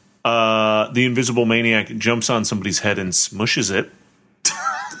does. The Invisible Maniac jumps on somebody's head and smushes it.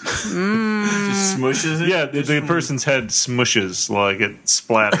 Just smushes it? Yeah, the person's head smushes, like it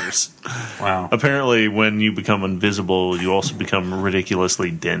splatters. Wow. Apparently, when you become invisible, you also become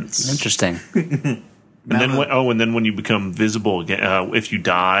ridiculously dense. Interesting. And then when you become visible again, if you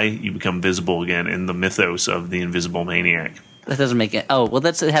die, you become visible again in the mythos of the Invisible Maniac. That doesn't make it. Oh, well,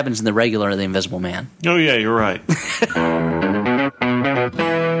 it happens in the regular The Invisible Man. Oh, yeah, you're right.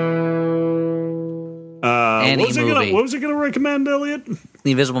 Any movie. What was it going to recommend, Elliot?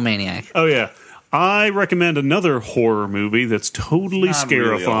 The Invisible Maniac. Oh, yeah. I recommend another horror movie that's totally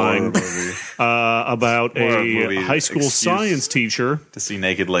scarifying about a high school science teacher. To see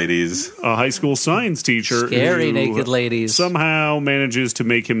naked ladies. A high school science teacher. Scary who naked ladies. Somehow manages to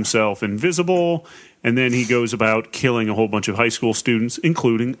make himself invisible. And then he goes about killing a whole bunch of high school students,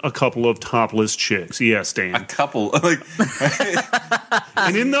 including a couple of topless chicks. Yes, Dan. A couple. Like,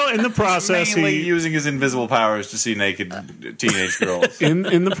 and in the process, mainly using his invisible powers to see naked teenage girls.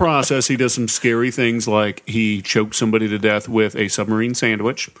 In the process, he does some scary things, like he chokes somebody to death with a submarine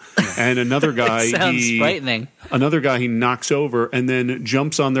sandwich, and another guy Sounds frightening. Another guy he knocks over and then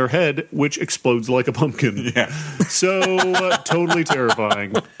jumps on their head, which explodes like a pumpkin. Yeah. So totally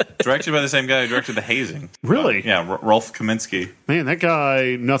terrifying. Directed by the same guy who directed The Hazing. Really? Yeah, Rolf Kaminsky. Man, that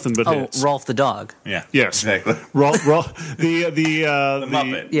guy, nothing but hits. Rolf the dog. Yeah. Yes. Exactly. The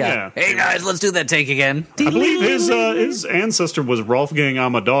Muppet. Yeah. Hey, guys, let's do that take again. I believe his ancestor was Rolfgang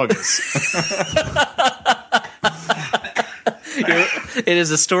Amadeus. It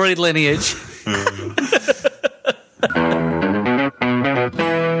is a storied lineage.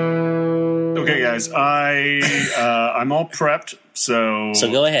 Okay, guys, I'm all prepped, so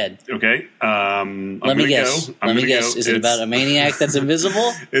go ahead. Okay, Let me guess. Is it about a maniac that's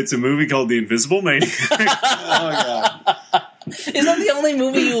invisible? It's a movie called The Invisible Maniac. Oh, my God. Is that the only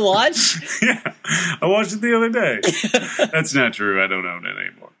movie you watch? Yeah, I watched it the other day. That's not true. I don't own it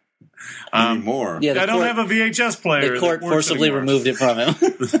anymore. Anymore. Yeah, I don't have a VHS player. The court forcibly removed it from him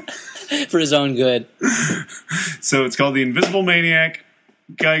for his own good. So it's called The Invisible Maniac.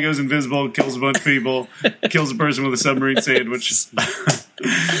 Guy goes invisible, kills a bunch of people, kills a person with a submarine sandwich,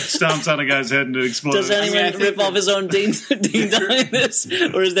 stomps on a guy's head and it explodes. Does anyone rip off his own ding dong in this,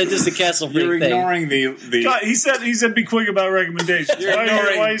 or is that just a Castle Freak You're thing? ignoring the God, he said be quick about recommendations.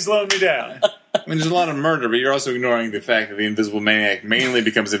 Why are you slowing me down? I mean, there's a lot of murder, but you're also ignoring the fact that the Invisible Maniac mainly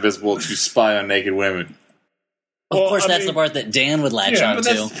becomes invisible to spy on naked women. Of course, that's the part that Dan would latch on but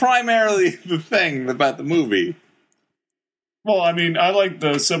to. that's primarily the thing about the movie. Well, I mean, I like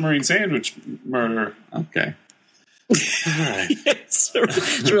the submarine sandwich murder. Okay. All right. It's a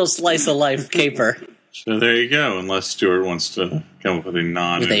real slice of life caper. So there you go, unless Stuart wants to come up with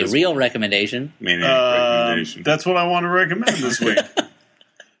a With a real recommendation. Maniac recommendation. That's what I want to recommend this week.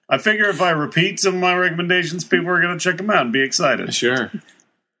 I figure if I repeat some of my recommendations, people are going to check them out and be excited. Sure.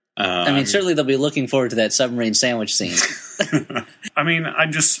 I mean, certainly they'll be looking forward to that submarine sandwich scene. I mean, I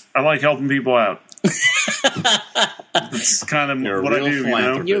like helping people out. It's kind of what I do, you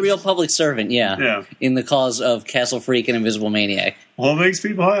know? You're a real public servant, yeah. Yeah. In the cause of Castle Freak and Invisible Maniac. Well, it makes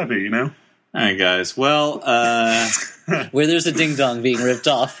people happy, you know? All right, guys. Well, Where there's a ding-dong being ripped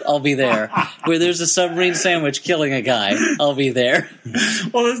off, I'll be there. Where there's a submarine sandwich killing a guy, I'll be there.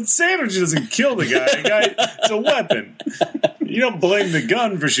 Well, the sandwich doesn't kill the guy. The guy, it's a weapon. You don't blame the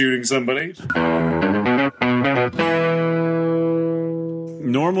gun for shooting somebody.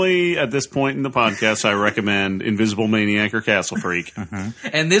 Normally, at this point in the podcast, I recommend Invisible Maniac or Castle Freak.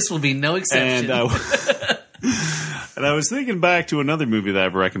 And this will be no exception. And I was thinking back to another movie that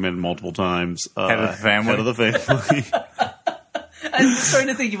I've recommended multiple times. Head of the Family. Head of the Family. I'm starting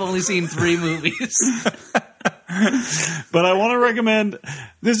to think you've only seen 3 movies. But I want to recommend,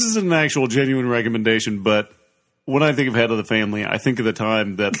 this is an actual genuine recommendation, but when I think of Head of the Family, I think of the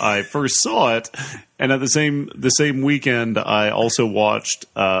time that I first saw it, and at the same weekend, I also watched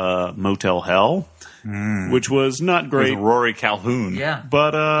Motel Hell, which was not great. with Rory Calhoun. Yeah.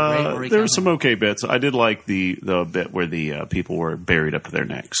 But Rory there were Calhoun. some okay bits. I did like the bit where the people were buried up to their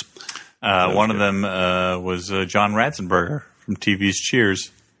necks. One of them was John Ratzenberger from TV's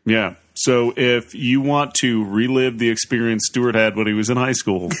Cheers. Yeah. So if you want to relive the experience Stuart had when he was in high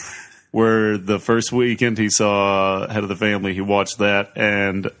school, where the first weekend he saw Head of the Family, he watched that,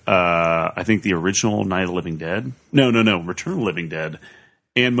 and I think the original Night of the Living Dead. No, Return of the Living Dead.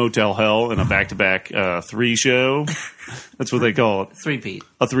 And Motel Hell in a back-to-back 3 show. That's what they call it. 3-peat.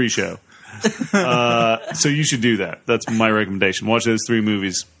 A 3 show. So you should do that. That's my recommendation. Watch those 3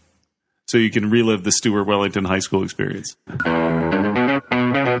 movies so you can relive the Stuart Wellington high school experience.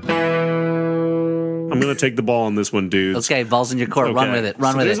 I'm going to take the ball on this one, dudes. Okay, ball's in your court. Run Okay. with it.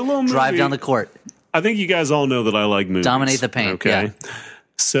 Run So with there's it. a little Drive movie- down the court. I think you guys all know that I like movies. Dominate the paint, Okay. yeah.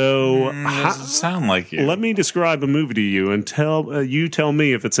 So Doesn't sound like you. let me describe a movie to you and you tell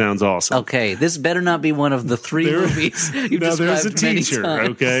me if it sounds awesome. Okay, this better not be one of the 3 movies you've Now there's described a many teacher, times.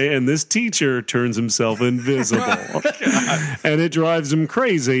 okay, and this teacher turns himself invisible, and it drives him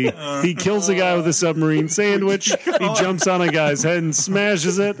crazy. He kills a guy with a submarine sandwich. He jumps on a guy's head and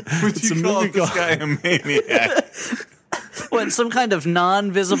smashes it. It's a you call movie this called. guy a maniac? What, some kind of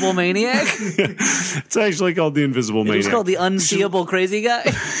non-visible maniac? It's actually called The Invisible It Maniac. was called the unseeable crazy guy?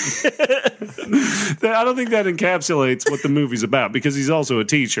 I don't think that encapsulates what the movie's about because he's also a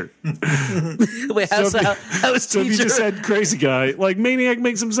teacher. Wait, how is So if you teacher? just said crazy guy, like maniac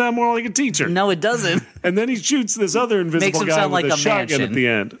makes him sound more like a teacher. No, it doesn't. And then he shoots this other Makes invisible him guy sound with like a a shotgun mansion. at the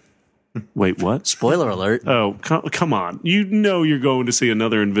end. Wait, what? Spoiler alert. Oh, come on. You know you're going to see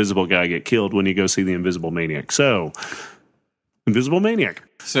another invisible guy get killed when you go see The Invisible Maniac. So, Invisible Maniac.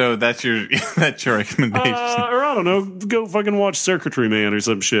 So that's your recommendation. Or I don't know, go fucking watch Circuitry Man or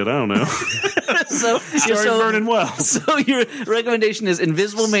some shit. I don't know. So, Starring Vernon Wells. So your recommendation is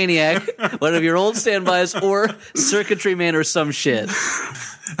Invisible Maniac, one of your old standbys, or Circuitry Man or some shit.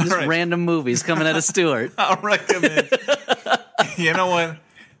 Just right. random movies coming out of Stewart. I'll recommend. You know what?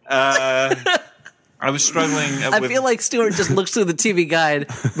 I was struggling. I feel like Stewart just looks through the TV guide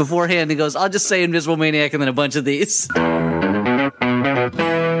beforehand and goes, I'll just say Invisible Maniac and then a bunch of these.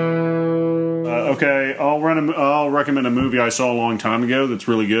 Okay, I'll recommend a movie I saw a long time ago that's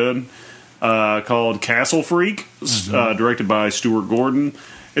really good called Castle Freak, directed by Stuart Gordon.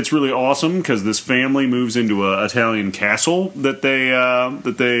 It's really awesome because this family moves into an Italian castle that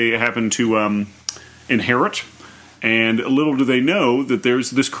they happen to inherit, and little do they know that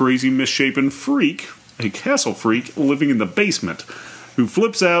there's this crazy misshapen freak, a castle freak, living in the basement, who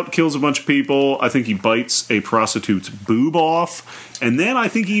flips out, kills a bunch of people. I think he bites a prostitute's boob off, and then I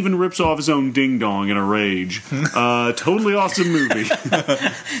think he even rips off his own ding-dong in a rage. Totally awesome movie.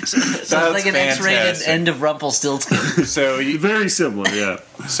 Sounds like an X-rated fantastic. end of Rumpelstiltskin. Very similar, yeah.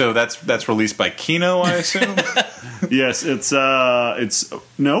 So that's released by Kino, I assume. Yes, it's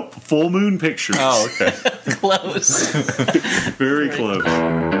nope, Full Moon Pictures. Oh, okay. Close. Very close.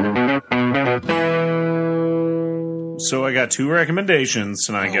 So I got 2 recommendations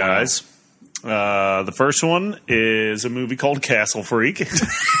tonight, guys. The first one is a movie called Castle Freak.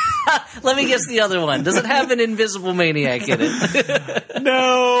 Let me guess the other one. Does it have an Invisible Maniac in it?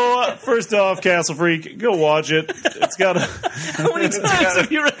 No, first off, Castle Freak, go watch it. It's got a How many times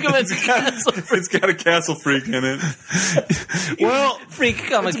have you recommended Castle It's got a castle freak in it. Freak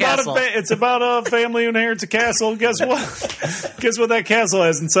come a it's about castle? it's about a family who inherits a castle. Guess what? Guess what that castle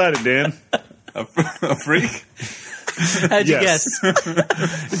has inside it, Dan? A freak? How'd you Yes.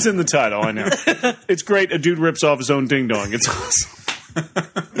 guess? It's in the title, I know. It's great. A dude rips off his own ding dong. It's awesome.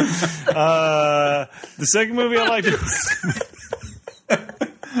 The second movie I liked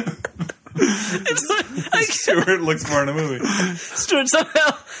Stuart looks more in a movie. Stuart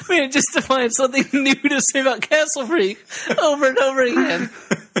somehow managed just to find something new to say about Castle Freak over and over again.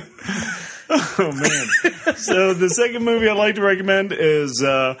 Oh, man. So the second movie I'd like to recommend is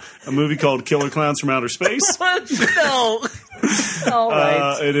a movie called Killer Clowns from Outer Space. No. All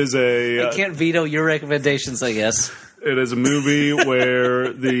right. It is a... I can't veto your recommendations, I guess. It is a movie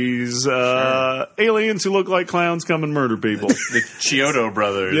where these aliens who look like clowns come and murder people. The Chiodo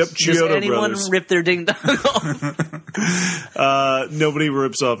brothers. Yep, Does Chiodo anyone brothers. rip their ding dong off? Nobody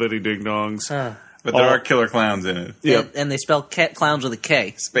rips off any ding-dongs. But there are killer clowns in it. Yep. And they spell clowns with a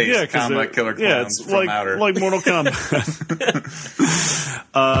K. Space, 'cause comma, they're- killer yeah, clowns it's from outer. like Mortal Kombat.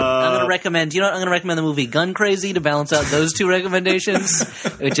 I'm going to recommend, I'm going to recommend the movie Gun Crazy to balance out those two recommendations,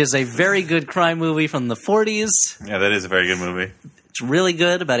 which is a very good crime movie from the 40s. Yeah, that is a very good movie. It's really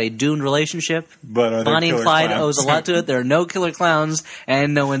good about a doomed relationship. But are there Bonnie and killer Clyde clowns? owes a lot to it. There are no killer clowns,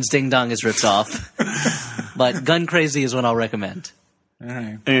 and no one's ding dong is ripped off. But Gun Crazy is what I'll recommend. All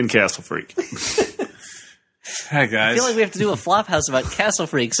right. And Castle Freak. Hi, I guys. feel like we have to do a Flophouse about Castle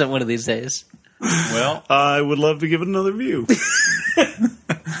Freaks at one of these days. Well, I would love to give it another view.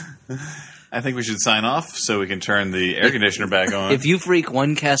 I think we should sign off so we can turn the air conditioner back on. If you freak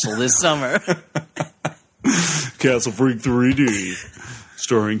one castle this summer, Castle Freak 3D.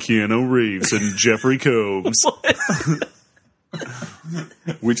 Starring Keanu Reeves and Jeffrey Combs.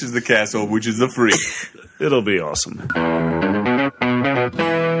 Which is the castle, which is the freak. It'll be awesome.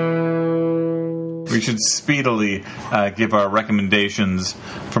 We should speedily give our recommendations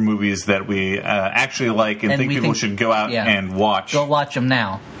for movies that we actually like and And think we people think- should go out yeah. and watch. go watch them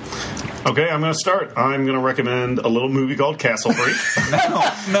now. Okay, I'm going to start. I'm going to recommend a little movie called Castle Freak. No,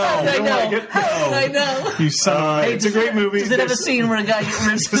 I know. like it? I know. you son of It's a great movie. Does it have a scene where a guy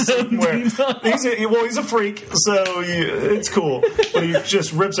rips his own Where ding dong? he's a freak, so it's cool. But he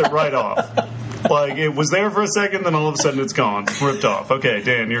just rips it right off. Like, it was there for a second, then all of a sudden it's gone. Ripped off. Okay,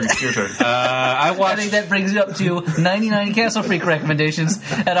 Dan, your turn. I I watched. think that brings you up to 99 Castle Freak recommendations.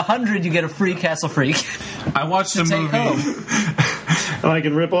 At 100, you get a free Castle Freak. I watched a Take movie. home. And I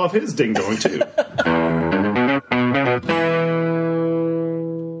can rip off his ding-dong, too.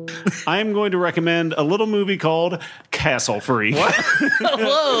 I am going to recommend a little movie called Castle Freak.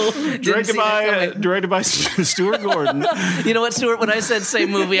 Whoa! Didn't Directed see that coming. by Stuart Gordon. You know what, Stuart? When I said same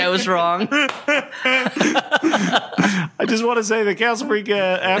movie, I was wrong. I just want to say that Castle Freak,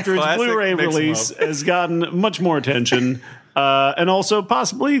 after its Classic Blu-ray mix 'em release, up. has gotten much more attention, and also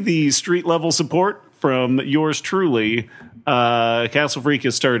possibly the street-level support from yours truly. Castle Freak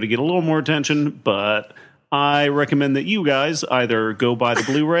has started to get a little more attention, but I recommend that you guys either go buy the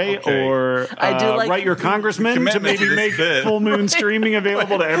Blu-ray Okay. or I do like- write your congressman to Commitment to maybe this make bit. Full Moon streaming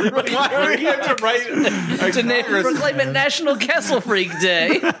available to everybody. Why do we have to write? To proclaim it National Castle Freak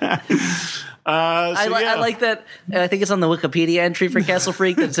Day. I like that. I think it's on the Wikipedia entry for Castle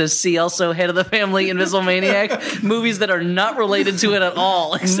Freak that says, "See also Head of the Family, Invisible Maniac." Movies that are not related to it at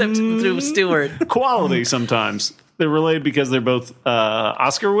all, except through Stewart. Quality sometimes. They're related because they're both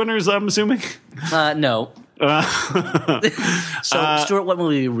Oscar winners, I'm assuming. No. So, Stuart, what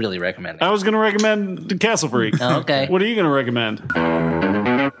movie are you really recommending? I was going to recommend Castle Freak. Oh, okay. What are you going to recommend?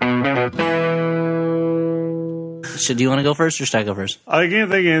 Do you want to go first or should I go first? I can't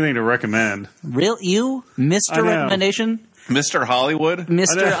think of anything to recommend. Real you, I Mr. know. Recommendation, Mr. Hollywood?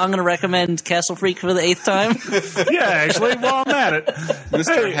 Mister. I know. I'm going to recommend Castle Freak for the 8th time. Yeah, actually, while I'm at it.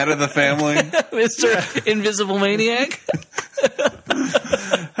 Mr. Head of the Family? Mr. Invisible Maniac.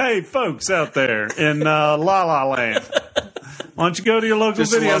 Hey, folks out there in La La Land, why don't you go to your local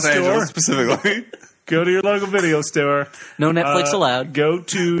Just in video Los store? Angeles, specifically. Go to your local video store. No Netflix allowed. Go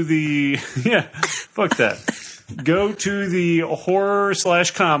to the fuck that. Go to the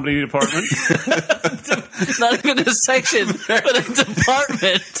horror/comedy department. Not even a section, but a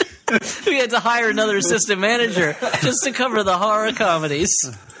department. We had to hire another assistant manager just to cover the horror comedies.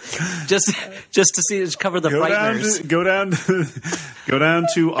 Just to cover the frighteners. Go down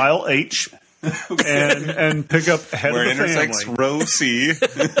to aisle H and pick up Head Where of it the intersects Family. row C. Head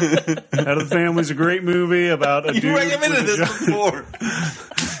of the Family is a great movie about a dude. You recommended with a this before.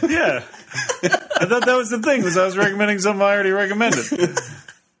 Yeah. I thought that was the thing, was I was recommending something I already recommended.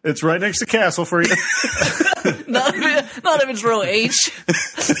 It's right next to Castle Freak. Not if it's row H.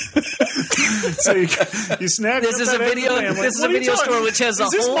 So you snatch This up is that a Head of the video- Family. this is What a are you video talking- store which has a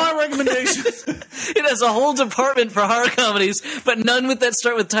Is this whole- my recommendation? It has a whole department for horror comedies, but none with that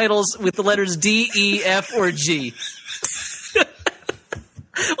start with titles with the letters D, E, F, or G.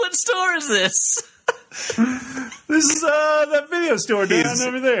 What store is this? This is that video store down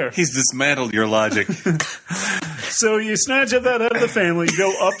over there. He's dismantled your logic. So you snatch up that Head of the Family, you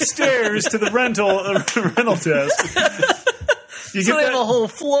go upstairs to the rental desk. You So get they have that, a whole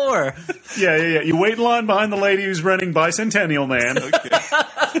floor. yeah. You wait in line behind the lady who's renting Bicentennial Man.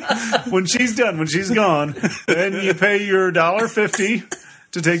 When she's done, when she's gone, then you pay your $1.50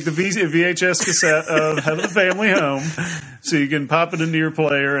 to take the VHS cassette of Head of the Family home, so you can pop it into your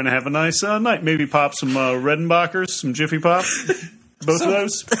player and have a nice night. Maybe pop some Redenbachers, some Jiffy Pop. Both of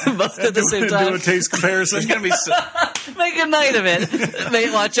those? Both at the same time. Do a taste comparison. There's going to be Make a night of it.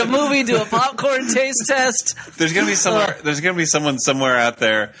 Mate, watch a movie, do a popcorn taste test. there's going to be someone somewhere out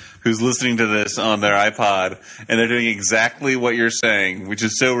there who's listening to this on their iPod, and they're doing exactly what you're saying, which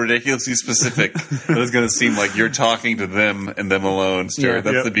is so ridiculously specific that it's going to seem like you're talking to them and them alone, Stuart.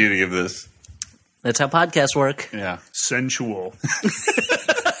 Yeah. That's the beauty of this. That's how podcasts work. Yeah. Sensual.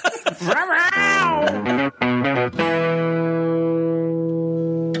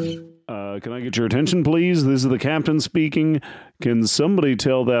 Can I get your attention, please? This is the captain speaking. Can somebody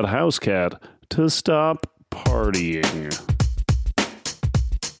tell that house cat to stop partying?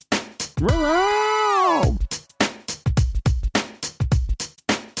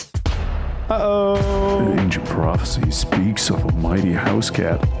 Uh-oh. Ancient prophecy speaks of a mighty house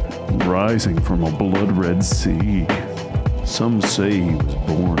cat rising from a blood-red sea. Some say he was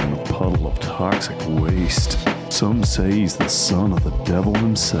born in a puddle of toxic waste. Some say he's the son of the devil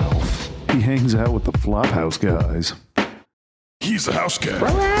himself. He hangs out with the Flophouse guys. He's a house cat.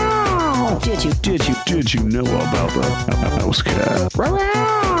 Did you know about the house cat?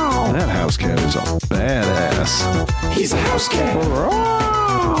 That house cat is a badass. He's a house cat.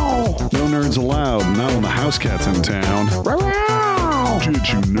 No nerds allowed, not when the house cat's in town. Did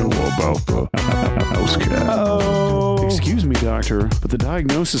you know about the house cat? Excuse me, doctor, but the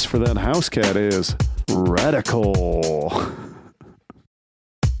diagnosis for that house cat is radical.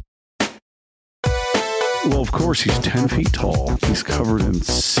 Well, of course, he's 10 feet tall. He's covered in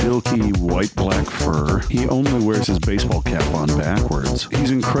silky white-black fur. He only wears his baseball cap on backwards. He's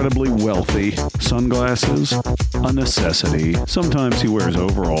incredibly wealthy. Sunglasses, a necessity. Sometimes he wears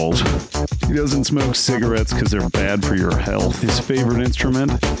overalls. He doesn't smoke cigarettes because they're bad for your health. His favorite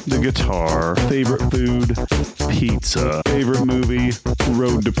instrument, the guitar. Favorite food, pizza. Favorite movie,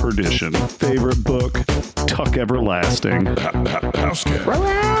 Road to Perdition. Favorite book, Tuck Everlasting. House cat.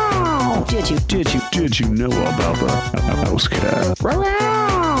 Did you know about the house cat?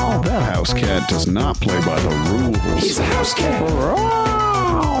 That house cat does not play by the rules. He's a house cat.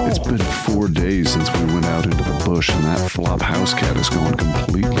 It's been 4 days since we went out into the bush, and that flop house cat is going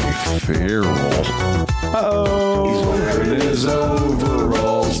completely feral. He's wearing his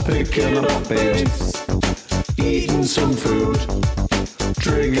overalls, picking up baits, eating some food,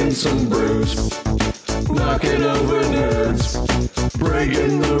 drinking some brews, knocking over nerds,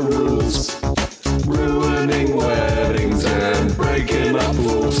 breaking the rules, ruining weddings and breaking up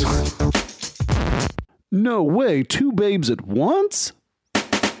fools. No way, 2 babes at once?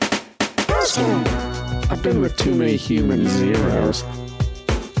 I've been with too many human zeros.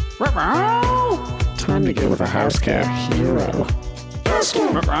 Time to get with a house cat hero.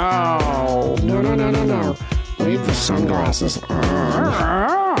 No. Leave the sunglasses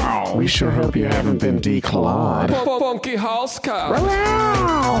on. We sure hope you haven't been declawed. Funky house cat.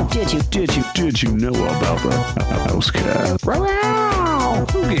 Did you know about the house cat?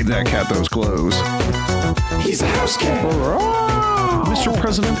 Who gave that cat those clothes? He's a house cat. Mr.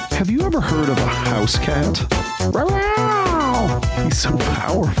 President, have you ever heard of a house cat? He's so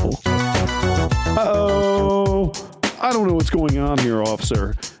powerful. Uh-oh. I don't know what's going on here,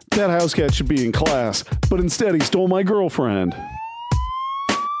 officer. That house cat should be in class, but instead he stole my girlfriend.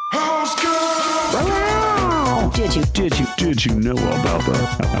 House cat. Did you know about the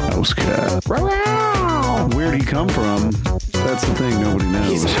house cat? Where'd he come from? That's the thing nobody knows.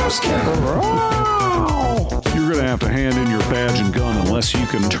 He's a house cat. You're gonna have to hand in your badge and gun unless you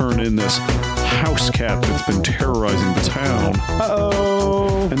can turn in this house cat that's been terrorizing the town.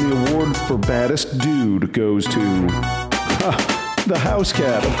 Uh-oh. And the award for baddest dude goes to the house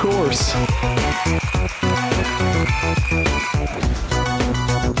cat, of course.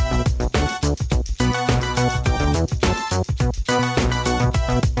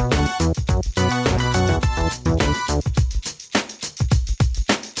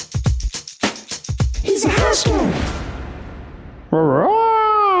 He's a house cat.